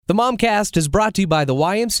The Momcast is brought to you by the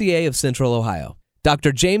YMCA of Central Ohio,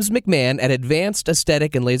 Dr. James McMahon at Advanced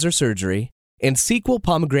Aesthetic and Laser Surgery, and Sequel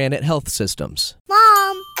Pomegranate Health Systems.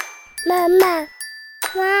 Mom! Mama!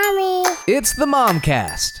 Mommy! It's the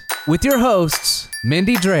Momcast with your hosts,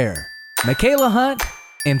 Mindy Dreher, Michaela Hunt,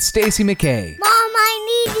 and Stacy McKay. Mom,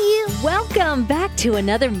 I need you! Welcome back to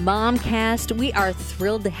another Momcast. We are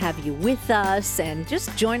thrilled to have you with us and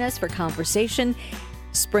just join us for conversation.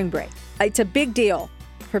 Spring break. It's a big deal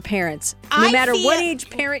for parents, no matter what age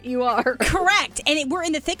parent you are. Correct. And we're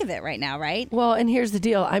in the thick of it right now, right? Well, and here's the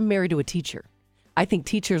deal. I'm married to a teacher. I think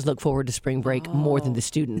teachers look forward to spring break more than the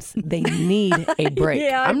students. They need a break.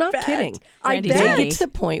 Yeah, I'm not bet. kidding. I They bet. get to the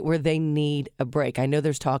point where they need a break. I know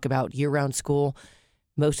there's talk about year-round school.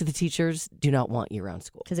 Most of the teachers do not want year-round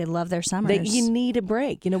school. Because they love their summers. You need a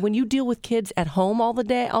break. You know, when you deal with kids at home all the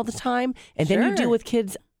time, and then you Sure. deal with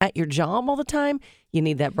kids at your job all the time, you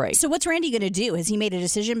need that break. So what's Randy going to do? Has he made a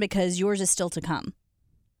decision? Because yours is still to come.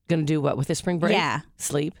 Going to do what with this spring break? Yeah.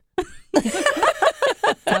 Sleep.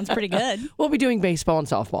 Sounds pretty good. We'll be doing baseball and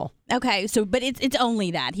softball. Okay, but it's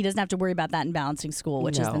only that. He doesn't have to worry about that in balancing school,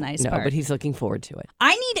 which is the nice part. No, but he's looking forward to it.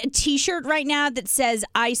 I need a T-shirt right now that says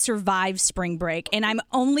I survived spring break, and I'm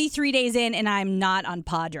only 3 days in, and I'm not on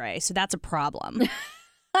Padre, so that's a problem.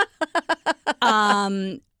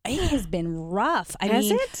 It has been rough. Has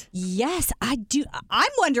it? Yes, I do. I'm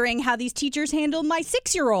wondering how these teachers handle my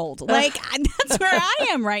 6-year-old. Like, that's where I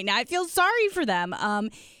am right now. I feel sorry for them.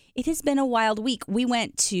 It has been a wild week. We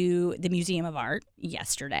went to the Museum of Art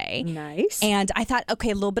yesterday. Nice. And I thought, okay,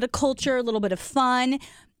 a little bit of culture, a little bit of fun.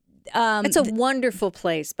 It's a wonderful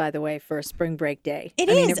place, by the way, for a spring break day. It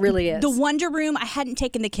I is. mean, it really is. The Wonder Room. I hadn't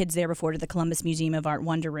taken the kids there before to the Columbus Museum of Art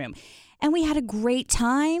Wonder Room. And we had a great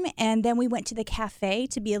time. And then we went to the cafe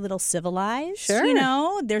to be a little civilized. Sure. You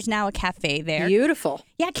know, there's now a cafe there. Beautiful.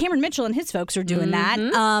 Yeah, Cameron Mitchell and his folks are doing that.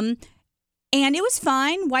 And it was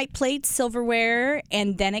fine. White plates, silverware.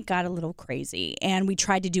 And then it got a little crazy. And we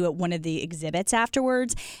tried to do it one of the exhibits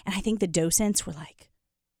afterwards. And I think the docents were like,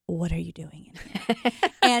 what are you doing in here?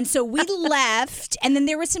 And so we left, and then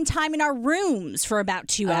there was some time in our rooms for about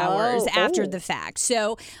 2 hours after the fact.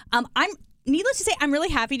 So needless to say, I'm really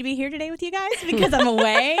happy to be here today with you guys because I'm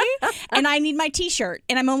away, and I need my T-shirt,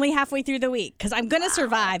 and I'm only halfway through the week because I'm going to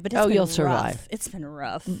survive, but it's been you'll rough. survive. It's been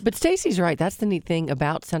rough. But Stacy's right. That's the neat thing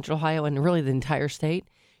about Central Ohio and really the entire state.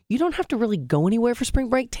 You don't have to really go anywhere for spring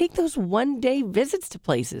break. Take those one-day visits to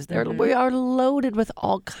places. We are loaded with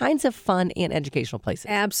all kinds of fun and educational places.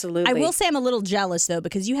 Absolutely. I will say I'm a little jealous, though,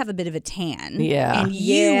 because you have a bit of a tan. Yeah. And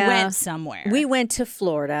you went somewhere. We went to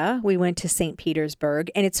Florida. We went to St.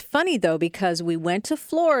 Petersburg. And it's funny, though, because we went to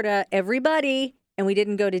Florida, everybody, and we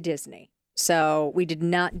didn't go to Disney. So we did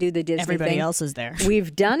not do the Disney Everybody thing. else is there.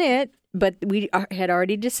 We've done it, but we had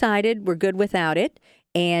already decided we're good without it.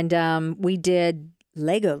 And we did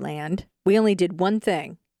Legoland. We only did one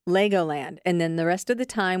thing, Legoland. And then the rest of the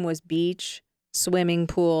time was beach, swimming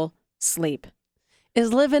pool, sleep.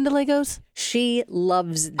 Is Liv into Legos? She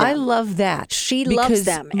loves them. I love that. She loves because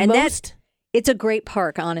them. And it's a great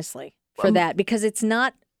park, honestly, for that, because it's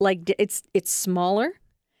not like it's smaller.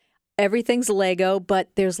 Everything's Lego, but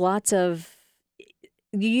there's you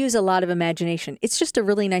use a lot of imagination. It's just a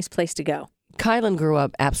really nice place to go. Kylan grew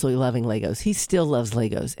up absolutely loving Legos. He still loves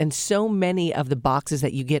Legos. And so many of the boxes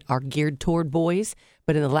that you get are geared toward boys.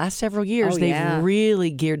 But in the last several years, they've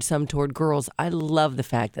really geared some toward girls. I love the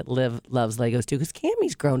fact that Liv loves Legos, too, because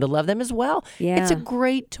Cammie's grown to love them as well. Yeah. It's a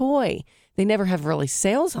great toy. They never have really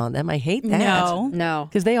sales on them. I hate that. No.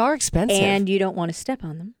 Because they are expensive. And you don't want to step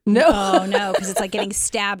on them. no. Oh, no, because it's like getting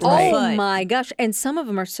stabbed in the Oh, foot. my gosh. And some of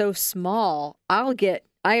them are so small.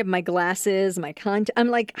 I have my glasses, my contact. I'm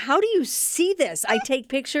like, how do you see this? I take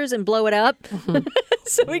pictures and blow it up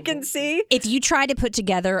so we can see. If you try to put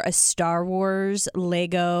together a Star Wars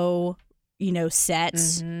Lego,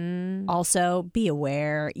 set, also be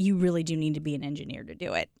aware you really do need to be an engineer to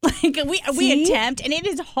do it. Like we attempt, and it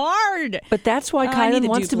is hard. But that's why I need Kylan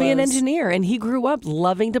wants to be an Duplos. engineer, and he grew up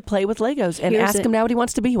loving to play with Legos. And Here's ask him now what he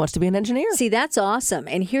wants to be. He wants to be an engineer. See, that's awesome.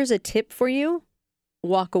 And here's a tip for you.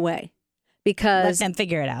 Walk away. Let Because, them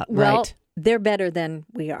figure it out. well, Right. they're better than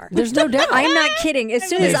we are. There's no doubt. I'm not kidding. As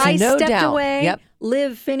soon as There's I no stepped doubt. away, Yep.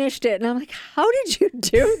 Liv finished it. And I'm like, how did you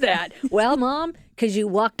do that? Well, Mom, because you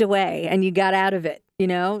walked away and you got out of it.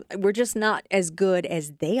 We're just not as good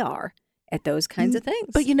as they are at those kinds of things.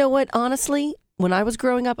 But you know what? Honestly, when I was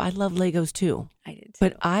growing up, I loved Legos too. I did.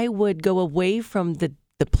 But I would go away from the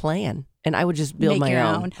plan, and I would just build Make my your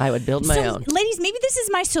own. own. I would build my So, own. ladies, maybe this is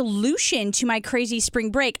my solution to my crazy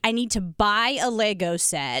spring break. I need to buy a Lego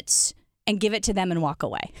set and give it to them and walk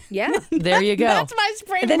away. Yeah. There you go. That's my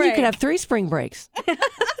spring And then break. you could have 3 spring breaks.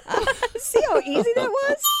 See how easy that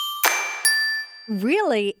was?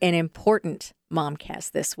 Really an important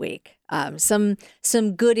Momcast this week. Some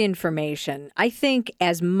good information. I think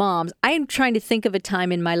as moms, I am trying to think of a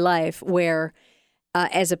time in my life where,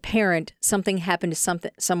 as a parent, something happened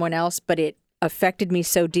to someone else, but it affected me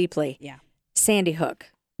so deeply. Yeah. Sandy Hook.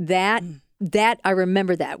 That I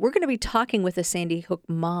remember that. We're going to be talking with a Sandy Hook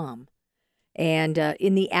mom, and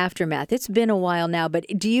in the aftermath. It's been a while now, but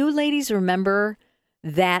do you ladies remember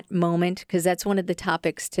that moment? Because that's one of the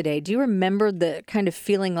topics today. Do you remember the kind of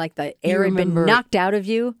feeling like the air had been knocked out of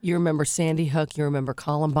you? You remember Sandy Hook, you remember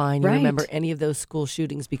Columbine, you Right. remember any of those school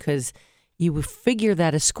shootings because you would figure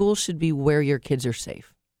that a school should be where your kids are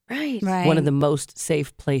safe. Right. One of the most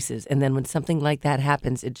safe places. And then when something like that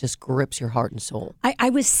happens, it just grips your heart and soul. I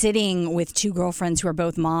was sitting with 2 girlfriends who are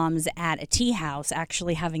both moms at a tea house,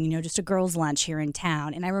 actually having, just a girls' lunch here in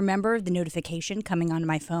town. And I remember the notification coming onto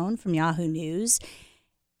my phone from Yahoo News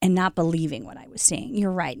and not believing what I was seeing.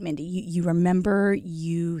 You're right, Mindy. You remember,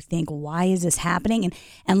 you think, why is this happening?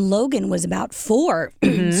 And Logan was about 4,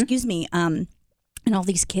 excuse me, and all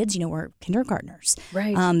these kids, were kindergartners.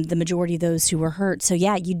 Right. The majority of those who were hurt. So,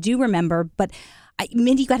 yeah, you do remember. But,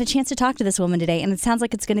 Mindy, you got a chance to talk to this woman today, and it sounds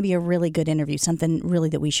like it's going to be a really good interview, something really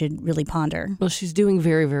that we should really ponder. Well, she's doing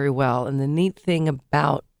very, very well. And the neat thing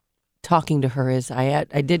about talking to her is I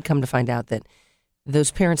did come to find out that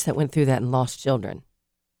those parents that went through that and lost children,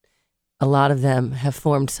 a lot of them have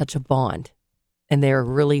formed such a bond, and they're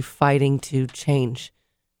really fighting to change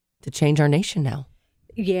our nation now.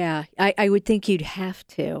 Yeah, I would think you'd have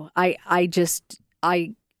to.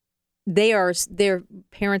 They're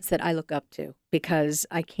parents that I look up to because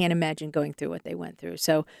I can't imagine going through what they went through.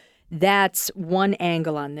 So that's one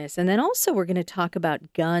angle on this. And then also we're going to talk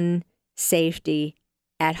about gun safety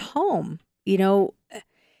at home.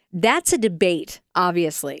 That's a debate,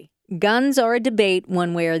 obviously. Guns are a debate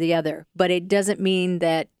one way or the other, but it doesn't mean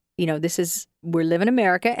that, we live in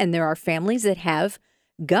America and there are families that have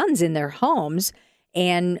guns in their homes.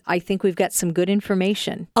 And I think we've got some good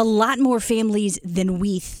information. A lot more families than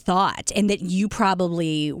we thought, and that you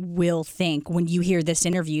probably will think when you hear this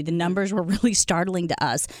interview. The numbers were really startling to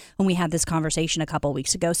us when we had this conversation a couple of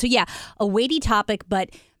weeks ago. So, yeah, a weighty topic,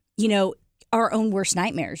 but, our own worst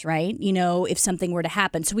nightmares, right? If something were to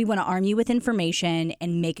happen. So we want to arm you with information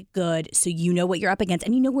and make it good so you know what you're up against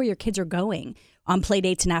and you know where your kids are going on play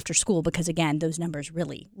dates and after school because, again, those numbers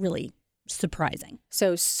really, really surprising.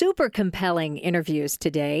 So super compelling interviews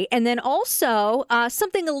today. And then also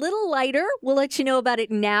something a little lighter. We'll let you know about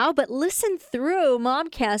it now, but listen through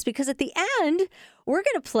Momcast because at the end, we're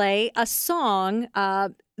going to play a song,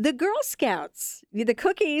 the Girl Scouts, the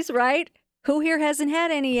cookies, right? Who here hasn't had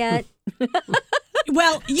any yet?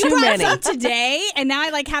 Well, you brought some today, and now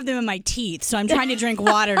I have them in my teeth, so I'm trying to drink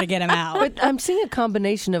water to get them out. But I'm seeing a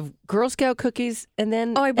combination of Girl Scout cookies and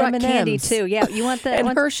then I brought M&Ms. candy too. Yeah, you want the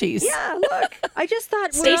and Hershey's. Yeah, look, I just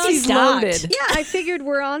thought Stacey's loaded. Yeah, I figured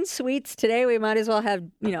we're on sweets today. We might as well have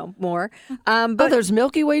more. But there's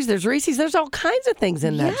Milky Ways, there's Reese's, there's all kinds of things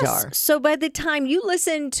in that jar. So by the time you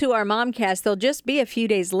listen to our Momcast, there'll just be a few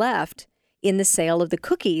days left in the sale of the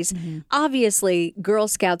cookies. Mm-hmm. Obviously, Girl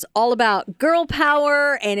Scouts all about girl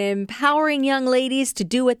power and empowering young ladies to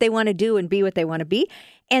do what they want to do and be what they want to be.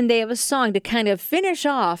 And they have a song to kind of finish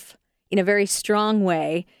off in a very strong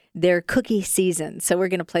way their cookie season. So we're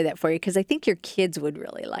going to play that for you because I think your kids would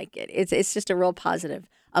really like it. It's just a real positive,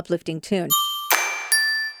 uplifting tune.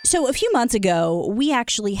 So a few months ago, we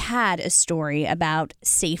actually had a story about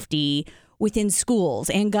safety within schools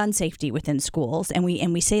and gun safety within schools. And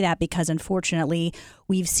we say that because, unfortunately,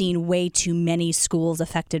 we've seen way too many schools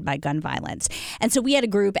affected by gun violence. And so we had a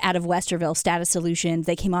group out of Westerville, Status Solutions.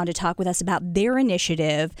 They came on to talk with us about their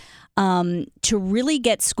initiative to really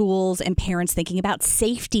get schools and parents thinking about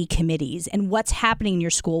safety committees and what's happening in your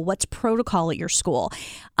school, what's protocol at your school.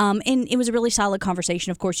 And it was a really solid conversation.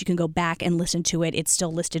 Of course, you can go back and listen to it. It's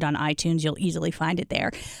still listed on iTunes. You'll easily find it there.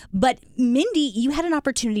 But Mindy, you had an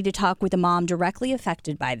opportunity to talk with a mom directly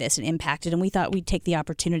affected by this and impacted, and we thought we'd take the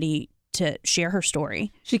opportunity to share her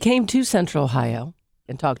story. She came to Central Ohio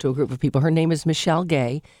and talked to a group of people. Her name is Michelle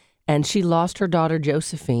Gay, and she lost her daughter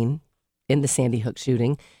Josephine in the Sandy Hook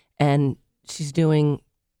shooting, and she's doing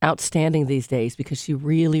outstanding these days because she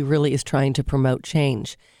really, really is trying to promote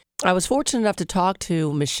change. I was fortunate enough to talk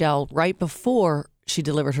to Michelle right before she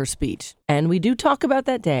delivered her speech, and we do talk about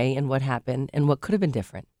that day and what happened and what could have been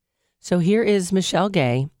different. So here is Michelle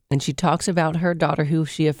Gay, and she talks about her daughter, who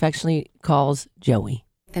she affectionately calls Joey.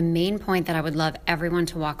 The main point that I would love everyone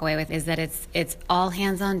to walk away with is that it's all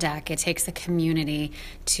hands on deck. It takes a community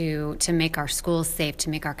to make our schools safe, to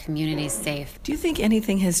make our communities safe. Do you think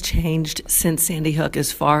anything has changed since Sandy Hook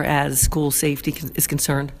as far as school safety is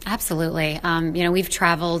concerned? Absolutely. We've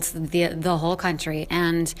traveled the whole country,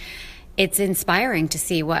 and it's inspiring to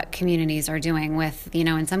see what communities are doing with,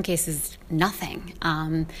 in some cases, nothing.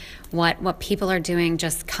 What people are doing,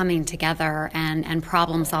 just coming together and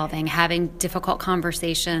problem solving, having difficult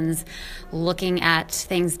conversations, looking at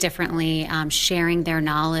things differently, sharing their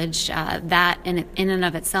knowledge. That in and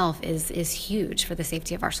of itself is huge for the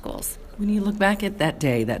safety of our schools. When you look back at that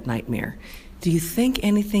day, that nightmare, do you think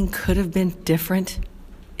anything could have been different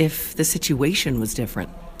if the situation was different?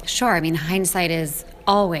 Sure. Hindsight is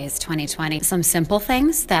always 20/20. Some simple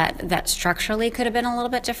things that structurally could have been a little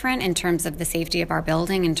bit different in terms of the safety of our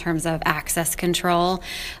building, in terms of access control,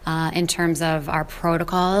 in terms of our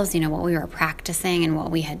protocols, what we were practicing and what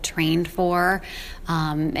we had trained for.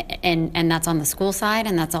 And that's on the school side,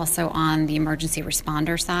 and that's also on the emergency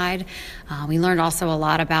responder side. We learned also a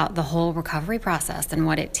lot about the whole recovery process and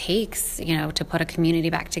what it takes, to put a community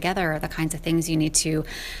back together, the kinds of things you need to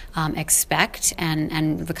expect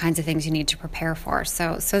and the kinds of things you need to prepare for.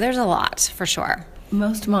 So there's a lot, for sure.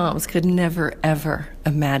 Most moms could never, ever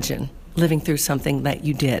imagine living through something that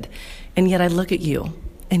you did. And yet I look at you,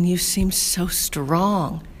 and you seem so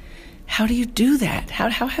strong. How do you do that?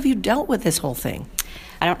 How have you dealt with this whole thing?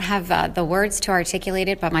 I don't have the words to articulate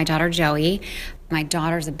it, but my daughter Joey, my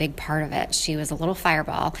daughter's a big part of it. She was a little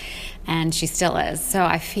fireball, and she still is. So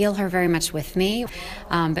I feel her very much with me,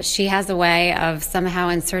 but she has a way of somehow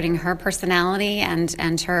inserting her personality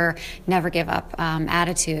and her never give up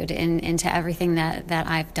attitude into everything that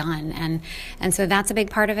I've done. And so that's a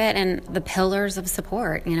big part of it. And the pillars of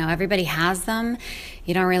support, everybody has them.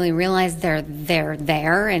 You don't really realize they're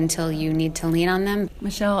there until you need to lean on them.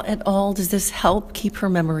 Michelle, at all, does this help keep her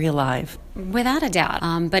memory alive? Without a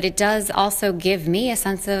doubt. But it does also give me a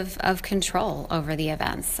sense of control over the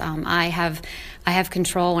events. I have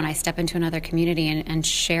control when I step into another community and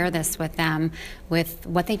share this with them, with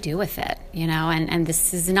what they do with it, and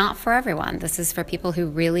this is not for everyone. This is for people who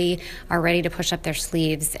really are ready to push up their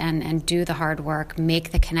sleeves and do the hard work,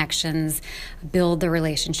 make the connections, build the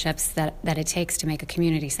relationships that it takes to make a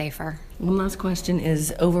community safer. One last question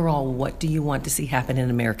is, overall, what do you want to see happen in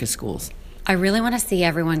America's schools? I really want to see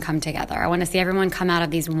everyone come together. I want to see everyone come out of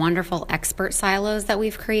these wonderful expert silos that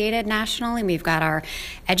we've created nationally. We've got our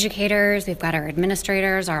educators, we've got our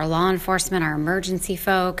administrators, our law enforcement, our emergency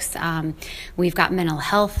folks. We've got mental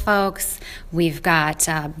health folks. We've got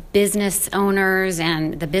business owners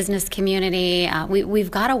and the business community. We've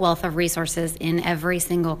got a wealth of resources in every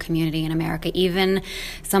single community in America. Even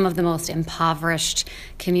some of the most impoverished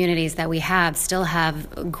communities that we have still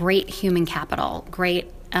have great human capital,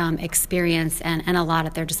 great experience and a lot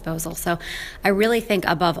at their disposal. So I really think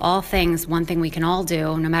above all things, one thing we can all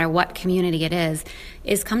do, no matter what community it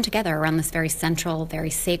is come together around this very central, very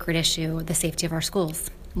sacred issue, the safety of our schools.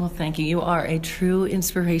 Well, thank you. You are a true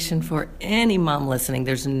inspiration for any mom listening.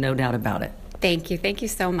 There's no doubt about it. Thank you. Thank you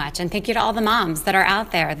so much. And thank you to all the moms that are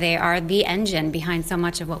out there. They are the engine behind so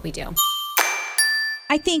much of what we do.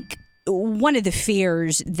 I think one of the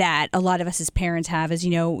fears that a lot of us as parents have is,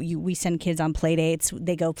 we send kids on play dates.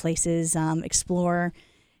 They go places, explore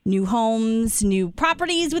new homes, new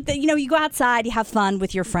properties. You go outside, you have fun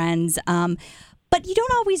with your friends. But you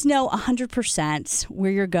don't always know 100%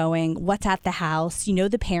 where you're going, what's at the house. You know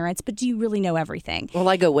the parents, but do you really know everything? Well,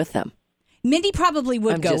 I go with them. Mindy probably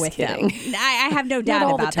would go with kidding. them. I have no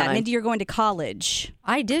doubt about that. Mindy, you're going to college.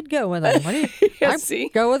 I did go with them. What do you see?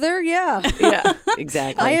 Go with her? Yeah. Yeah,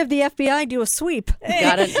 exactly. I have the FBI do a sweep.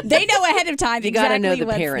 They know ahead of time. You exactly got to know the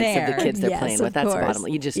what's parents there. of the kids they're playing with. That's the bottom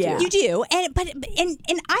line. You just do. You do,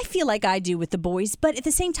 and I feel like I do with the boys, but at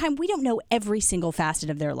the same time, we don't know every single facet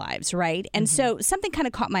of their lives, right? And so something kind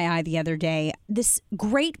of caught my eye the other day. This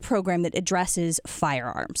great program that addresses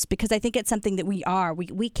firearms, because I think it's something that we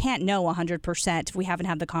can't know 100% if we haven't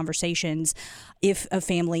had the conversations if a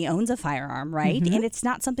family owns a firearm, right? And it's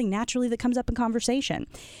not something naturally that comes up in conversation.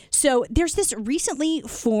 So there's this recently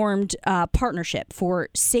formed partnership for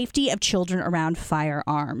safety of children around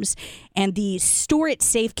firearms. And the Store It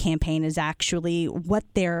Safe campaign is actually what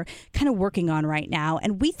they're kind of working on right now.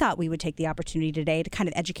 And we thought we would take the opportunity today to kind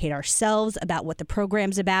of educate ourselves about what the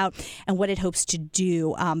program's about and what it hopes to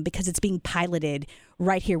do, because it's being piloted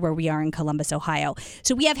right here where we are in Columbus, Ohio.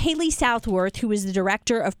 So we have Haley Southworth, who is the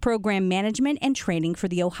Director of Program Management and Training for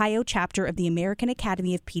the Ohio chapter of the American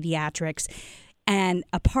Academy of Pediatrics, and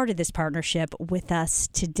a part of this partnership with us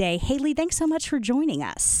today. Haley, thanks so much for joining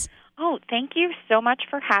us. Oh, thank you so much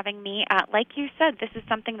for having me. Like you said, this is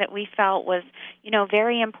something that we felt was,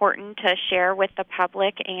 very important to share with the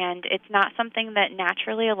public, and it's not something that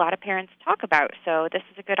naturally a lot of parents talk about. So this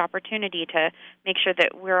is a good opportunity to make sure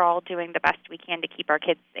that we're all doing the best we can to keep our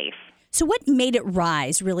kids safe. So what made it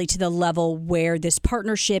rise really to the level where this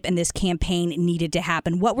partnership and this campaign needed to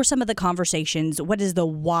happen? What were some of the conversations? What is the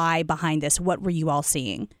why behind this? What were you all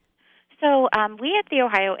seeing? So we at the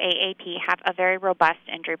Ohio AAP have a very robust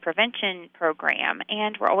injury prevention program,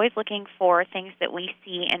 and we're always looking for things that we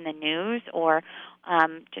see in the news or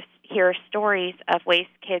just hear stories of ways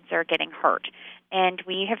kids are getting hurt. And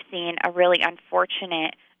we have seen a really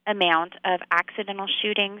unfortunate amount of accidental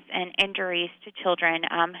shootings and injuries to children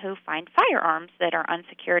who find firearms that are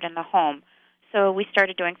unsecured in the home. So we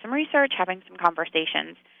started doing some research, having some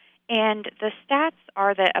conversations. And the stats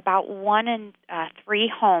are that about 1 in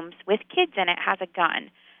 3 homes with kids in it has a gun.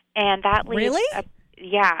 And that leaves Really?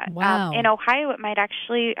 Yeah. Wow. In Ohio, it might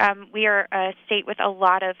actually, we are a state with a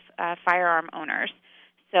lot of firearm owners.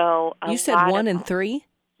 So You said 1 in 3?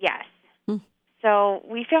 Yes. So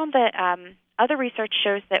we found that other research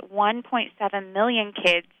shows that 1.7 million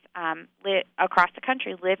kids across the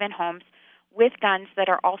country live in homes with guns that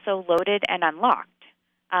are also loaded and unlocked.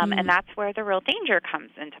 And that's where the real danger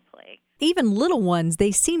comes into play. Even little ones,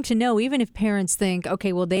 they seem to know, even if parents think,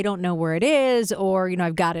 okay, well, they don't know where it is, or,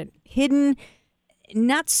 I've got it hidden.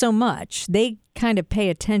 Not so much. They kind of pay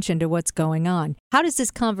attention to what's going on. How does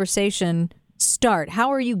this conversation start?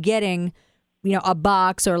 How are you getting, a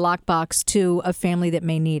box or lockbox to a family that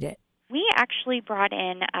may need it? We actually brought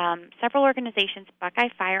in several organizations. Buckeye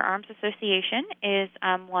Firearms Association is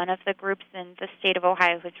one of the groups in the state of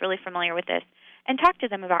Ohio who's really familiar with this, and talk to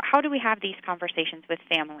them about how do we have these conversations with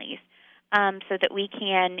families so that we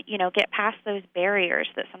can, get past those barriers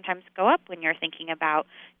that sometimes go up when you're thinking about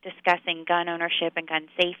discussing gun ownership and gun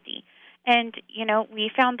safety. And, we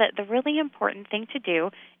found that the really important thing to do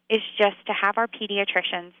is just to have our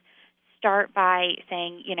pediatricians start by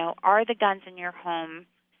saying, are the guns in your home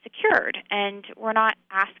secured? And we're not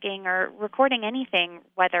asking or recording anything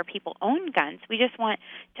whether people own guns. We just want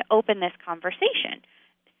to open this conversation.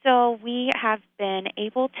 So we have been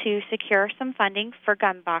able to secure some funding for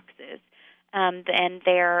gun boxes, and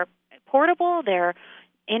they're portable, they're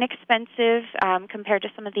inexpensive compared to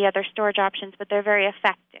some of the other storage options, but they're very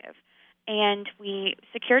effective. And we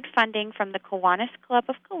secured funding from the Kiwanis Club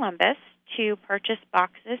of Columbus to purchase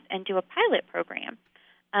boxes and do a pilot program.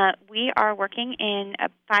 We are working in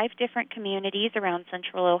 5 different communities around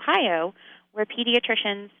central Ohio where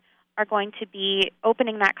pediatricians are going to be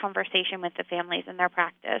opening that conversation with the families in their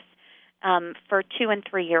practice for 2- and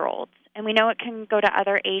 3-year-olds. And we know it can go to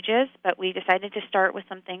other ages, but we decided to start with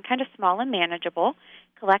something kind of small and manageable,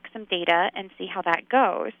 collect some data, and see how that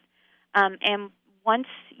goes. And once,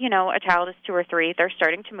 a child is 2 or 3, they're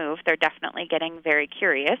starting to move. They're definitely getting very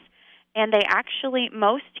curious. And they actually,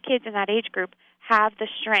 most kids in that age group have the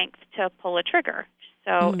strength to pull a trigger.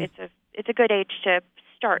 So it's a good age to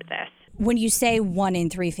start this. When you say 1 in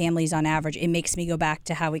 3 families on average, it makes me go back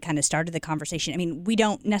to how we kind of started the conversation. I mean, we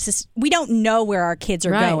don't know where our kids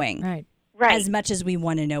are going, right? As much as we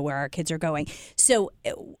want to know where our kids are going. So,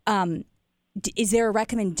 is there a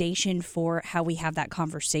recommendation for how we have that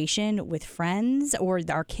conversation with friends or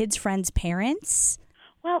our kids' friends' parents?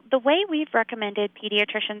 Well, the way we've recommended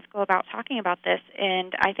pediatricians go about talking about this,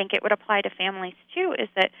 and I think it would apply to families too, is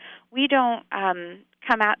that we don't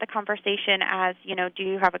come at the conversation as, do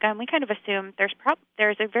you have a gun? We kind of assume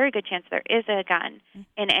there's a very good chance there is a gun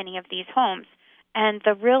in any of these homes. And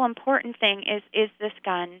the real important thing is this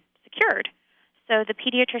gun secured? So the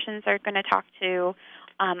pediatricians are going to talk to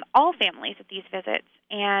all families at these visits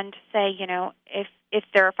and say, if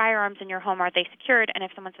there are firearms in your home, are they secured? And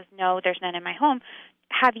if someone says, no, there's none in my home,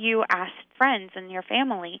 have you asked friends in your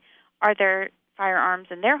family, are there firearms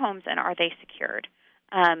in their homes and are they secured?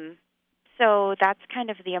 So that's kind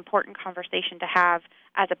of the important conversation to have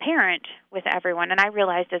as a parent with everyone. And I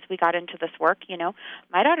realized as we got into this work,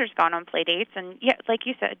 my daughter's gone on play dates. And, yeah, like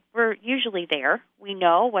you said, we're usually there. We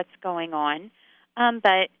know what's going on.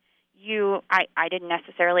 But I didn't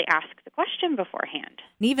necessarily ask the question beforehand.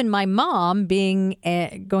 Even my mom being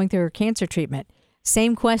going through her cancer treatment,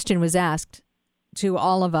 same question was asked to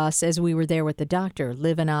all of us as we were there with the doctor,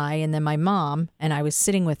 Liv and I, and then my mom, and I was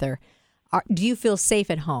sitting with her. Do you feel safe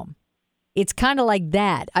at home? It's kind of like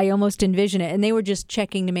that. I almost envision it. And they were just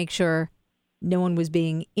checking to make sure no one was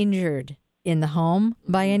being injured in the home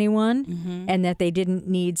by anyone and that they didn't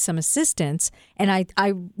need some assistance. And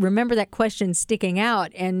I remember that question sticking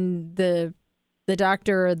out and the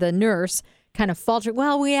doctor or the nurse kind of falter.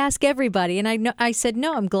 Well, we ask everybody. And I said,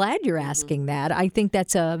 no, I'm glad you're asking that. I think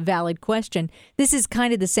that's a valid question. This is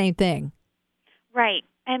kind of the same thing. Right.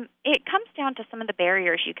 And it comes down to some of the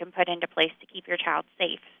barriers you can put into place to keep your child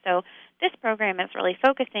safe. So this program is really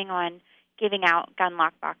focusing on giving out gun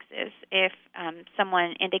lock boxes if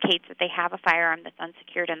someone indicates that they have a firearm that's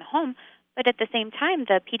unsecured in the home. But at the same time,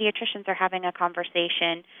 the pediatricians are having a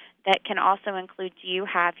conversation that can also include, do you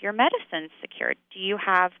have your medicines secured? Do you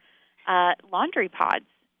have laundry pods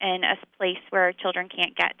in a place where children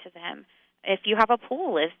can't get to them? If you have a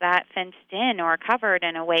pool, is that fenced in or covered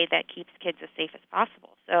in a way that keeps kids as safe as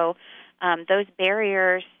possible? So those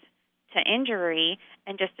barriers to injury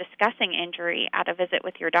and just discussing injury at a visit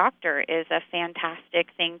with your doctor is a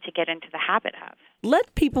fantastic thing to get into the habit of.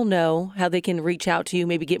 Let people know how they can reach out to you,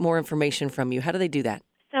 maybe get more information from you. How do they do that?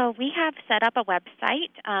 So we have set up a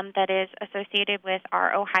website that is associated with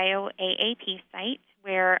our Ohio AAP site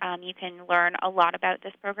where you can learn a lot about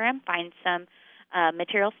this program, find some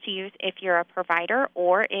materials to use if you're a provider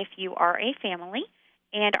or if you are a family.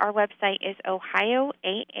 And our website is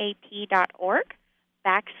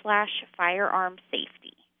ohioaap.org/firearm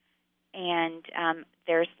safety. And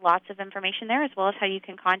there's lots of information there, as well as how you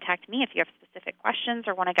can contact me if you have specific questions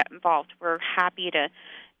or want to get involved. We're happy to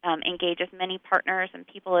engage as many partners and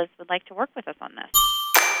people as would like to work with us on this.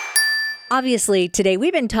 Obviously, today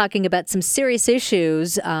we've been talking about some serious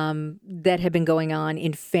issues that have been going on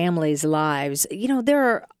in families' lives. You know, there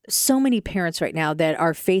are so many parents right now that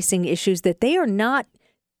are facing issues that they are not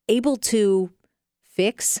able to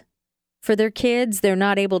fix for their kids. They're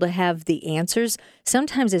not able to have the answers.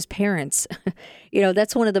 Sometimes as parents, you know,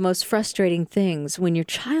 that's one of the most frustrating things when your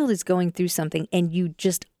child is going through something and you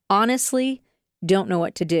just honestly don't know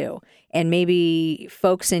what to do. And maybe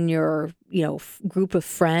folks in your, group of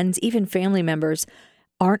friends, even family members,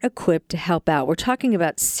 aren't equipped to help out. We're talking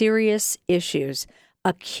about serious issues,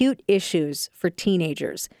 acute issues for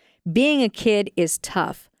teenagers. Being a kid is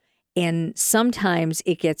tough, and sometimes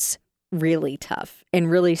it gets really tough and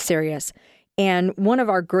really serious. And one of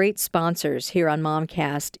our great sponsors here on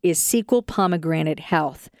Momcast is Sequel Pomegranate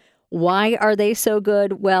Health. Why are they so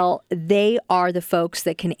good? Well, they are the folks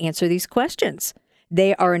that can answer these questions.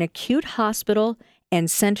 They are an acute hospital and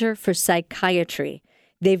center for psychiatry.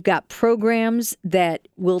 They've got programs that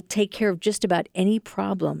will take care of just about any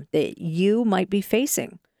problem that you might be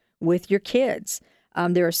facing with your kids.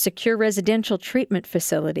 They're a secure residential treatment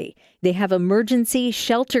facility. They have emergency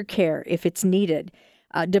shelter care if it's needed.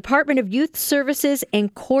 Department of Youth Services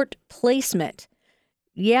and court placement.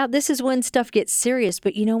 Yeah, this is when stuff gets serious,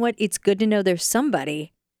 but you know what? It's good to know there's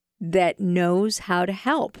somebody that knows how to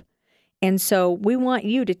help. And so we want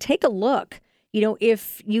you to take a look.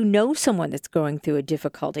 If you know someone that's going through a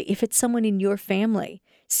difficulty, if it's someone in your family,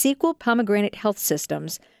 Sequel Pomegranate Health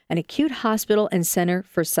Systems, an acute hospital and center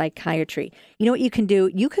for psychiatry. You know what you can do?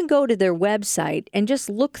 You can go to their website and just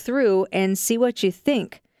look through and see what you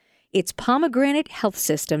think. It's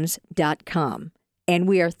pomegranatehealthsystems.com. And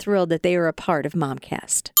we are thrilled that they are a part of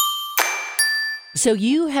Momcast. So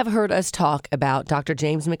you have heard us talk about Dr.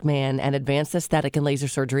 James McMahon and advanced aesthetic and laser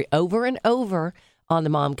surgery over and over on the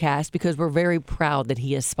Momcast because we're very proud that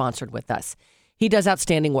he is sponsored with us. He does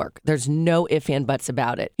outstanding work. There's no ifs and buts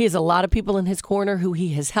about it. He has a lot of people in his corner who he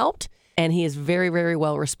has helped, and he is very, very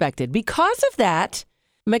well respected. Because of that,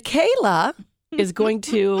 Michaela is going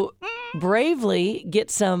to bravely get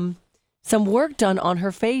some work done on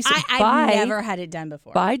her face. I've never had it done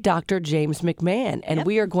before. By Dr. James McMahon. And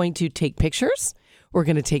we are going to take pictures, we're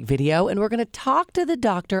going to take video, and we're going to talk to the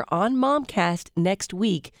doctor on Momcast next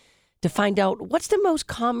week to find out what's the most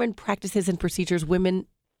common practices and procedures women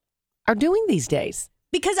are doing these days.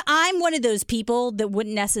 Because I'm one of those people that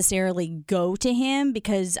wouldn't necessarily go to him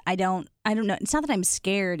because I don't know. It's not that I'm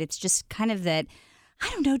scared. It's just kind of that, I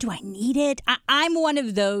don't know, do I need it? I'm one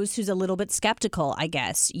of those who's a little bit skeptical, I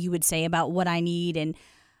guess you would say, about what I need. And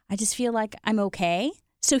I just feel like I'm okay.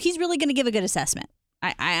 So he's really going to give a good assessment.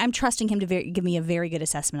 I'm trusting him to give me a very good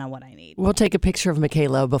assessment on what I need. We'll take a picture of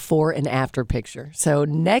Michaela, before and after picture. So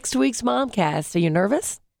next week's Momcast, are you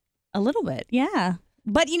nervous? A little bit, yeah.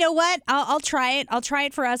 But you know what? I'll try it. I'll try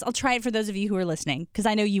it for us. I'll try it for those of you who are listening, because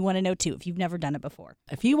I know you want to know, too, if you've never done it before.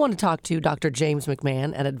 If you want to talk to Dr. James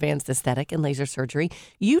McMahon at Advanced Aesthetic and Laser Surgery,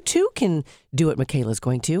 you, too, can do what Michaela's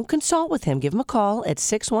going to. Consult with him. Give him a call at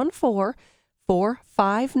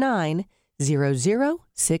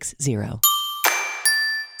 614-459-0060.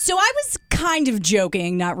 So I was kind of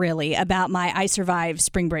joking, not really, about my I Survived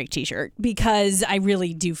Spring Break t-shirt because I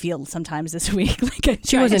really do feel sometimes this week like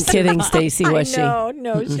she wasn't kidding, Stacey, was she?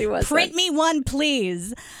 No, she wasn't. Print me one,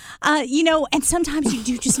 please. And sometimes you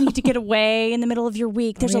do just need to get away in the middle of your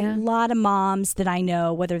week. There's a lot of moms that I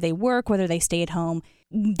know, whether they work, whether they stay at home,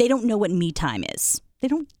 they don't know what me time is. They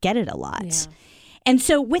don't get it a lot. Yeah. And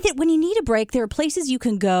so with it, when you need a break, there are places you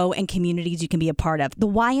can go and communities you can be a part of. The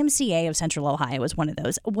YMCA of Central Ohio is one of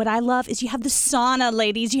those. What I love is you have the sauna,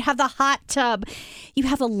 ladies. You have the hot tub. You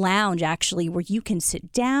have a lounge, actually, where you can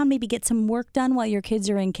sit down, maybe get some work done while your kids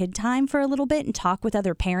are in kid time for a little bit and talk with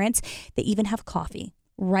other parents. They even have coffee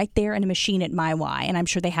right there in a machine at My Y, and I'm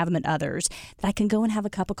sure they have them at others, that I can go and have a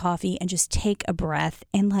cup of coffee and just take a breath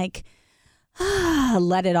and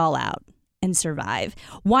let it all out and survive.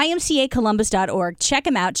 YMCAColumbus.org. Check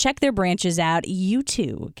them out. Check their branches out. You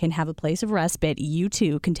too can have a place of respite. You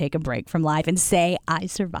too can take a break from life and say, I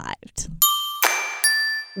survived.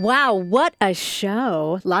 Wow, what a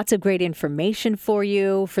show. Lots of great information for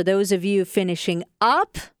you. For those of you finishing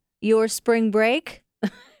up your spring break,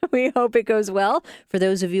 we hope it goes well. For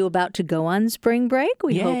those of you about to go on spring break,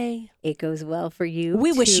 we hope it goes well for you.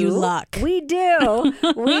 We wish you luck. We do.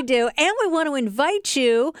 We do. And we want to invite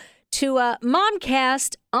you to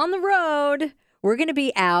Momcast on the road. We're going to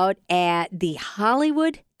be out at the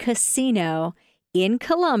Hollywood Casino in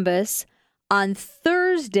Columbus on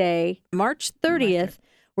Thursday, March 30th.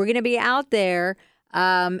 We're going to be out there,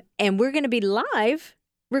 and we're going to be live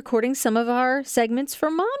recording some of our segments for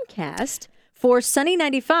Momcast for Sunny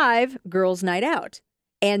 95 Girls Night Out.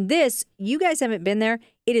 And this, you guys haven't been there,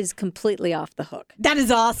 it is completely off the hook. That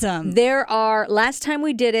is awesome. Last time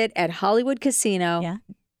we did it at Hollywood Casino,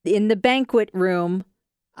 in the banquet room,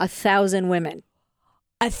 1,000 women.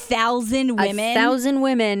 1,000 women? 1,000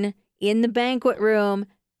 women in the banquet room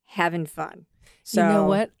having fun. So, you know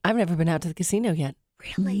what? I've never been out to the casino yet.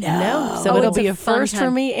 Really? No. So it'll be a first for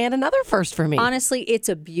me and another first for me. Honestly, it's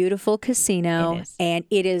a beautiful casino, and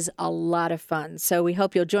it is a lot of fun. So we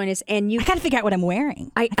hope you'll join us. And I got to figure out what I'm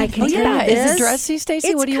wearing. I can tell you this. Is it dressy,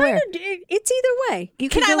 Stacey? What do you wear? It's either way. You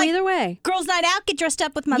can go either way. Girls' night out, get dressed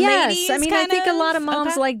up with my Yes. ladies. I mean, I think a lot of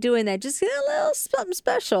moms like doing that. Just get a little something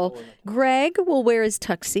special. Greg will wear his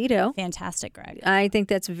tuxedo. Fantastic, Greg. I think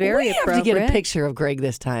that's very appropriate. We have to get a picture of Greg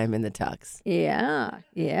this time in the tux. Yeah.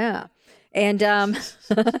 And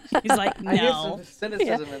he's like, no. I hear some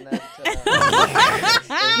cynicism in that.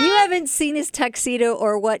 You haven't seen his tuxedo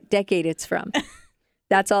or what decade it's from.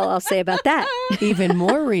 That's all I'll say about that. Even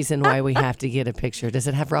more reason why we have to get a picture. Does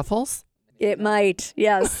it have ruffles? It might,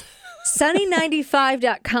 yes.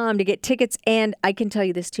 Sunny95.com to get tickets. And I can tell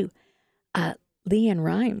you this too. LeAnn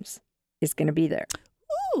Rimes is going to be there.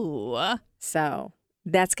 Ooh. So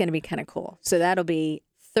that's going to be kind of cool. So that'll be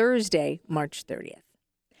Thursday, March 30th.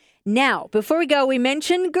 Now, before we go, we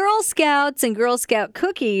mentioned Girl Scouts and Girl Scout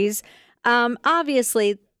cookies,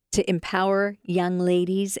 obviously to empower young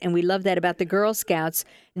ladies, and we love that about the Girl Scouts.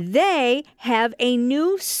 They have a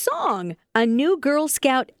new song, a new Girl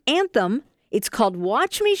Scout anthem. It's called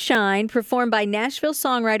Watch Me Shine, performed by Nashville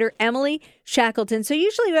songwriter Emily Shackleton. So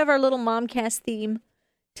usually we have our little Momcast theme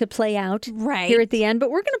to play out here at the end, but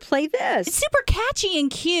we're going to play this. It's super catchy and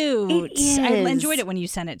cute. It is. I enjoyed it when you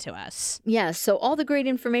sent it to us. Yes, so all the great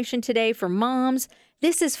information today for moms.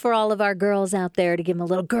 This is for all of our girls out there to give them a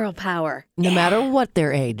little girl power. No matter what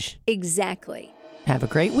their age. Exactly. Have a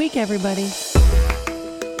great week, everybody.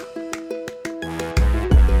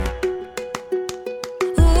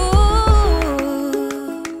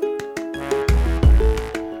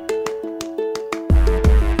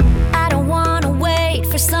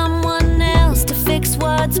 Someone else to fix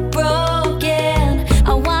what's broken.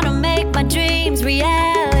 I want to make my dreams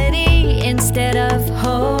reality instead of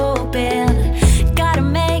hoping. Gotta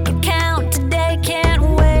make it count today, can't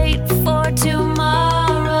wait for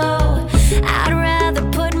tomorrow. I'd rather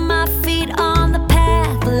put my feet on the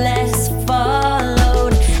path less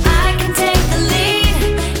followed. I can take the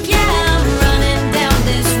lead, yeah, I'm running down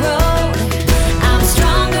this road. I'm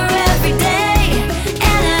stronger every day,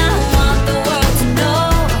 and I want the world to know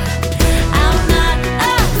I'm not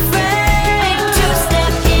afraid.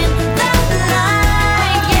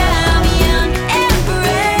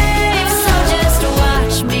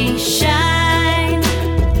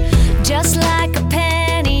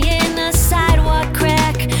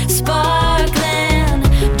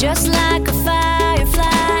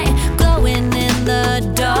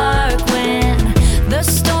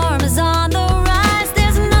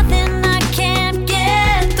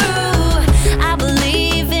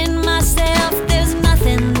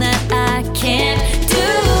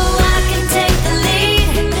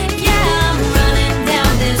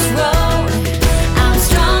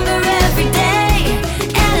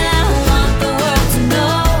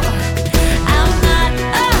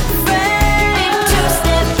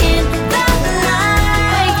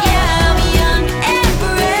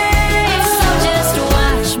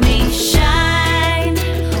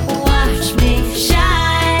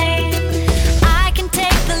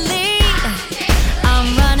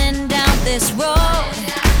 this road.